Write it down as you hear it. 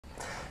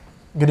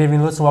Good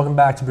evening, listeners. Welcome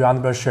back to Beyond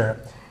the Brochure.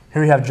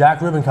 Here we have Jack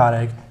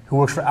Ruben-Konig, who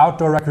works for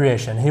outdoor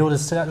recreation. He will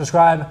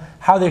describe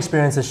how the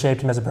experience has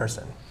shaped him as a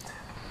person.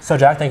 So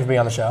Jack, thank you for being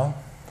on the show.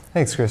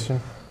 Thanks, Christian.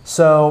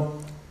 So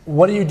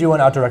what do you do in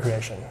outdoor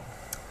recreation?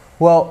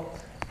 Well,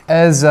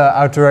 as an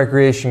outdoor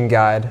recreation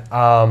guide,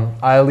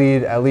 I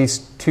lead at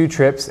least 2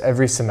 trips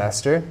every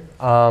semester.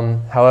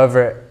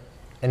 However,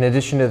 in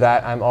addition to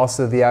that, I'm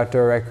also the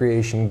outdoor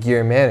recreation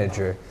gear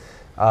manager.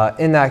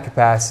 In that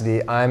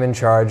capacity, I'm in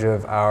charge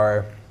of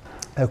our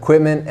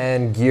equipment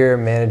and gear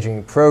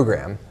managing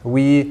program.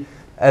 We,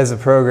 as a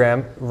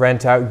program,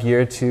 rent out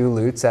gear to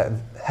loots at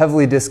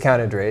heavily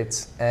discounted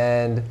rates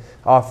and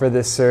offer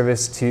this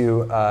service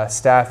to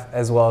staff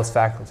as well as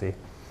faculty.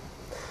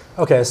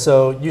 Okay,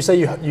 so you say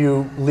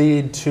you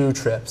lead 2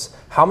 trips.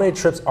 How many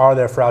trips are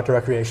there for outdoor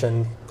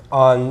recreation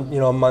on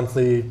a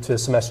monthly to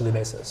semesterly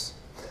basis?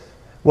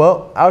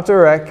 Well,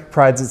 Outdoor Rec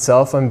prides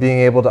itself on being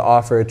able to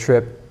offer a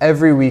trip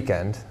every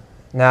weekend.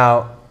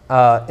 Now,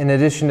 in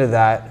addition to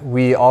that,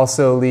 we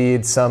also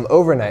lead some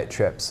overnight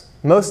trips.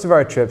 Most of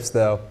our trips,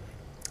 though,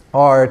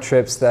 are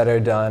trips that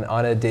are done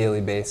on a daily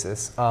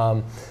basis.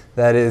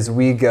 That is,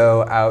 we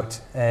go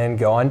out and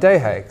go on day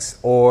hikes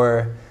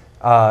or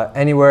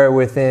anywhere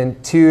within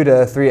 2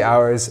 to 3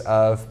 hours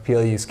of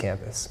PLU's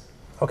campus.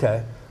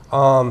 Okay,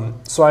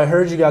 so I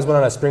heard you guys went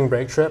on a spring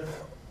break trip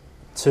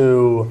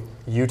to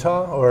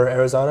Utah or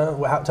Arizona.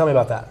 Tell me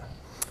about that.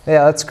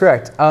 Yeah, that's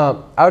correct.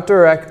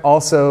 Outdoor Rec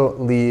also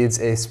leads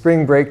a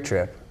spring break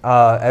trip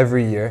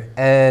every year,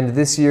 and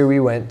this year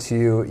we went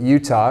to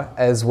Utah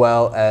as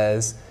well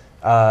as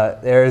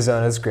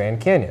Arizona's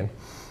Grand Canyon.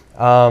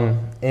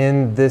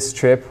 In this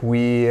trip,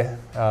 we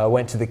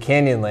went to the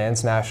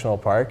Canyonlands National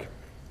Park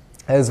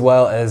as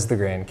well as the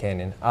Grand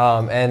Canyon.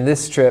 And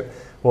this trip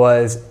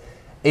was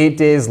 8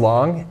 days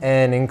long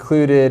and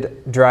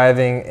included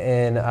driving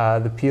in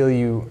the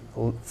PLU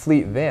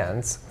fleet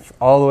vans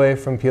all the way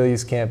from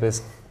PLU's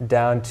campus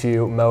down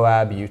to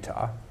Moab,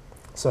 Utah.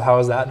 So how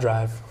was that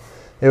drive?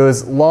 It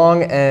was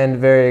long and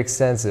very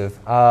extensive.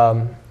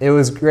 It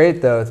was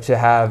great, though, to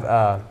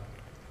have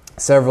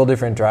several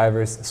different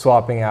drivers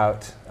swapping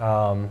out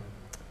the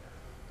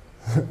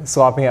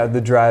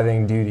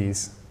driving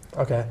duties.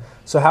 Okay,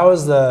 so how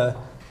was the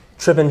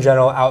trip in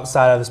general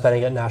outside of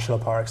spending at national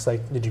parks?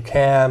 Like, did you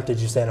camp? Did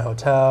you stay in a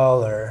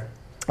hotel? Or?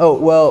 Oh,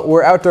 well,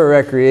 we're outdoor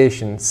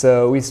recreation,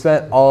 so we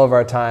spent all of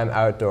our time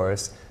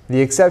outdoors. The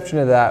exception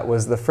to that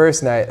was the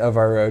first night of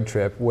our road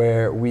trip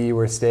where we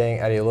were staying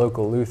at a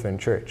local Lutheran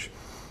church.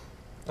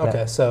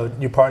 Okay, so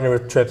you partner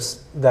with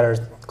trips that are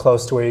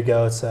close to where you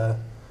go to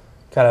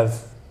kind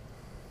of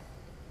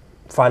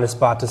find a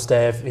spot to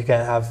stay if you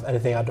can't have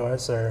anything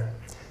outdoors, or?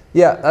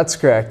 Yeah, that's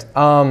correct.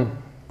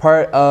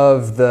 Part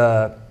of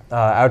the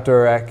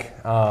Outdoor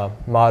Rec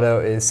motto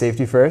is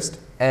safety first,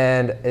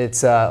 and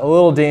it's a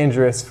little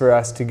dangerous for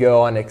us to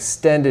go on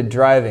extended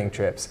driving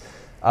trips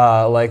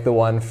like the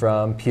one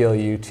from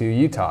PLU to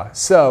Utah.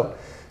 So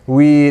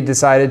we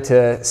decided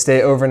to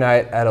stay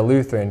overnight at a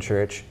Lutheran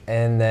church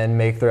and then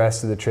make the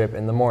rest of the trip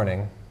in the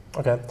morning.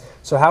 Okay,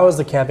 so how was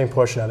the camping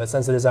portion of it,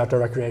 since it is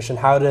outdoor recreation?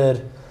 How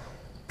did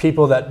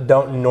people that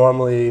don't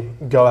normally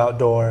go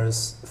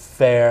outdoors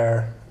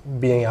fare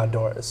being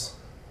outdoors?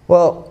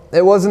 Well,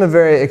 it wasn't a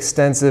very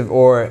extensive,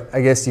 or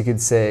I guess you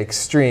could say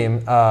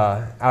extreme,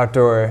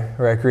 outdoor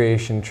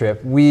recreation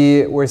trip.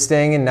 We were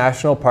staying in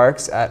national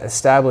parks at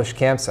established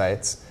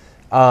campsites,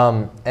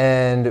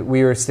 and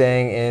we were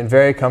staying in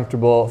very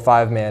comfortable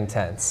 5-man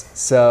tents.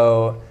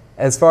 So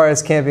as far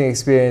as camping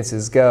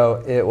experiences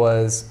go, it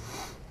was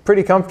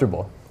pretty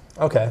comfortable.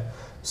 Okay,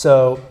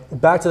 so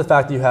back to the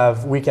fact that you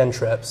have weekend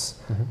trips.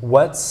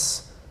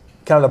 What's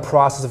kind of the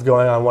process of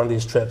going on one of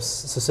these trips?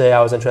 So say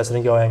I was interested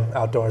in going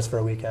outdoors for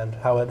a weekend.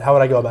 How would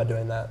I go about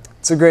doing that?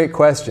 It's a great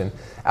question.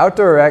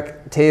 Outdoor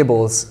Rec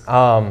tables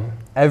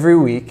every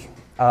week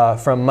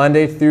from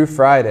Monday through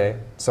Thursday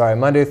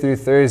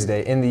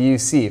in the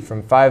UC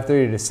from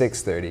 5:30 to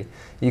 6:30.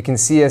 You can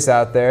see us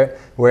out there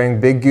wearing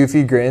big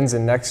goofy grins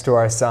and next to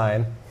our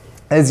sign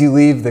as you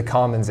leave the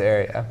Commons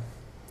area.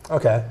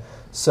 Okay,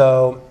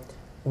 so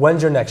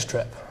when's your next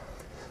trip?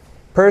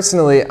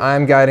 Personally,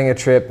 I'm guiding a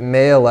trip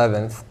May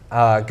 11th,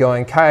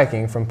 going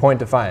kayaking from Point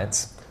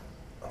Defiance.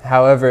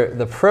 However,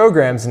 the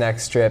program's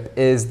next trip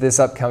is this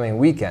upcoming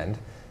weekend.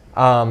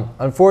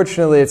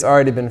 Unfortunately, it's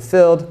already been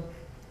filled,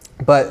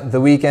 but the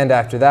weekend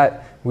after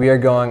that, we are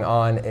going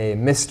on a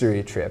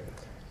mystery trip.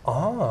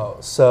 Oh,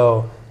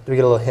 so do we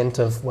get a little hint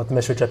of what the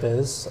mystery trip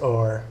is,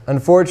 or?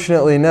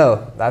 Unfortunately,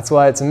 no. That's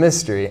why it's a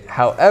mystery.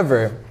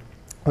 However,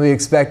 we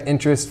expect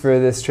interest for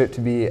this trip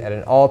to be at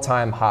an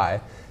all-time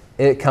high.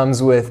 It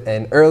comes with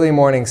an early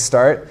morning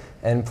start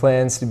and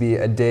plans to be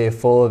a day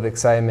full of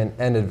excitement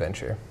and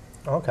adventure.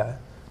 Okay,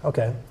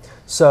 okay.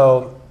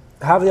 So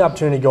have the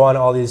opportunity to go on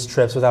all these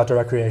trips with outdoor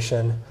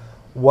recreation.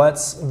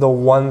 What's the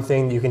one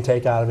thing you can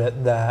take out of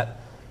it that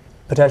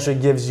potentially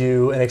gives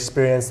you an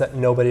experience that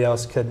nobody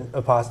else could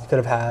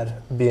have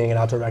had being an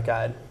outdoor rec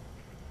guide?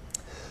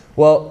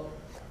 Well,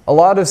 a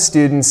lot of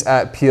students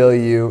at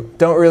PLU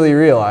don't really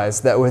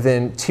realize that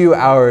within 2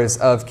 hours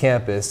of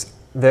campus,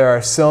 there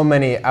are so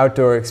many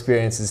outdoor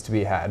experiences to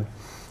be had.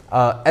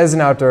 As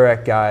an outdoor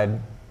rec guide,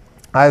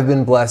 I've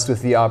been blessed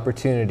with the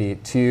opportunity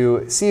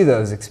to see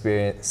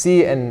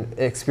and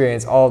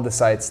experience all of the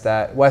sites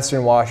that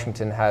Western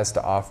Washington has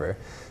to offer.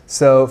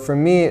 So for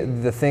me,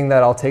 the thing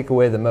that I'll take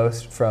away the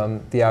most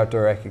from the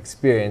outdoor rec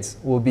experience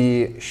will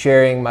be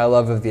sharing my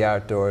love of the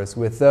outdoors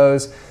with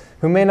those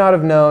who may not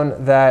have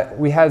known that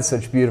we had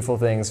such beautiful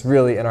things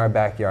really in our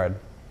backyard.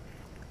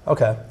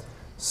 Okay,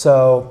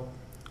 so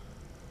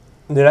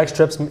your next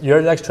trip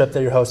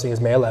that you're hosting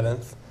is May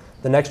 11th.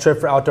 The next trip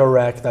for outdoor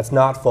rec that's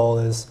not full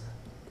is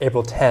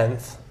April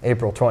 10th.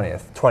 April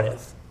 20th.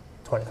 20th.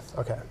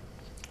 Okay,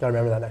 gotta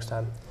remember that next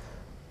time.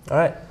 All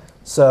right.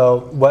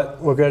 So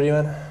what grade are you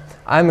in?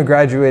 I'm a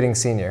graduating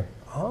senior.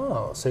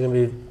 Oh, so you're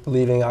gonna be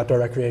leaving outdoor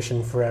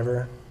recreation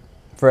forever?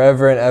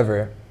 Forever and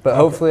ever. But okay.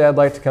 Hopefully I'd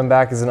like to come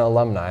back as an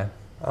alumni.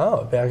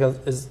 Oh,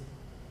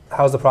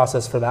 how's the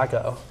process for that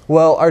go?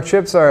 Well, our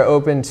trips are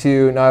open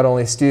to not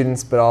only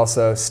students, but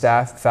also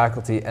staff,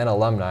 faculty, and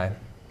alumni.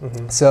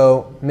 Mm-hmm.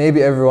 So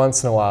maybe every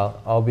once in a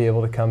while, I'll be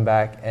able to come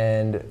back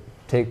and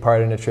take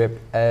part in a trip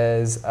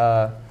as,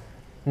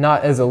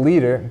 not as a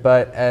leader,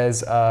 but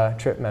as a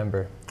trip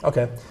member.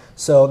 Okay,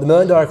 so the $1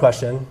 million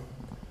question,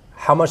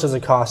 how much does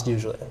it cost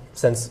usually?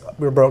 Since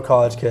we're broke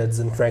college kids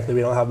and frankly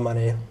we don't have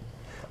money.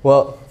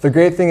 Well, the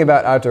great thing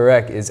about outdoor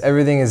rec is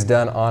everything is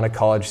done on a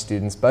college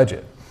student's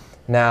budget.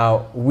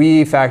 Now,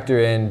 we factor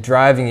in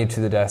driving you to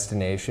the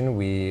destination.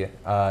 We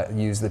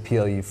use the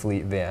PLU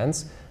fleet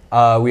vans.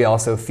 We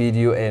also feed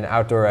you an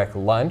outdoor rec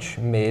lunch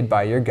made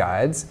by your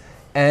guides.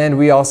 And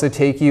we also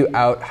take you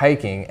out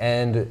hiking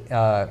and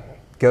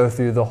go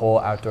through the whole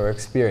outdoor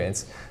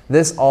experience.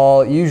 This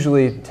all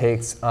usually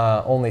takes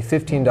only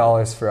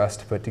 $15 for us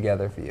to put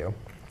together for you.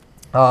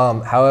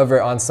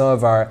 However, on some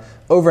of our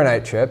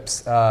overnight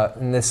trips,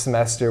 in this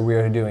semester we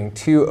are doing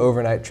 2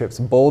 overnight trips,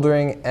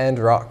 bouldering and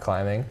rock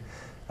climbing,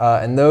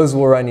 and those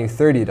will run you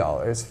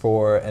 $30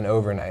 for an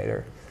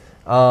overnighter.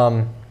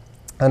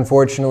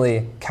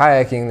 Unfortunately,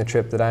 kayaking, the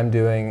trip that I'm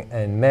doing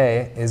in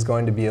May, is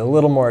going to be a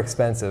little more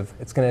expensive.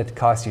 It's going to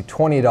cost you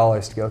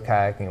 $20 to go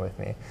kayaking with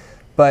me.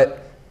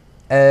 But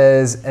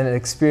as an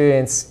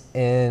experience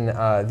in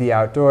the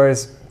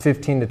outdoors,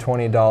 $15 to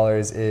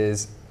 $20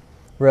 is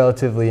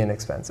relatively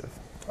inexpensive.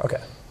 Okay.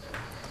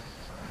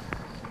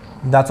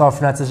 That's all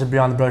for Next Edition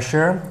Beyond the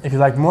Brochure. If you'd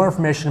like more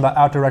information about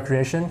outdoor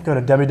recreation, go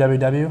to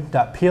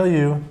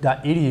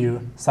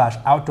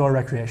www.plu.edu/outdoor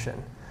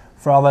recreation.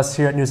 For all of us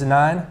here at News at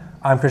 9,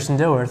 I'm Christian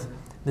Dilworth.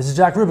 This is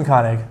Jack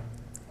Ruben-Konig.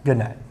 Good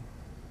night.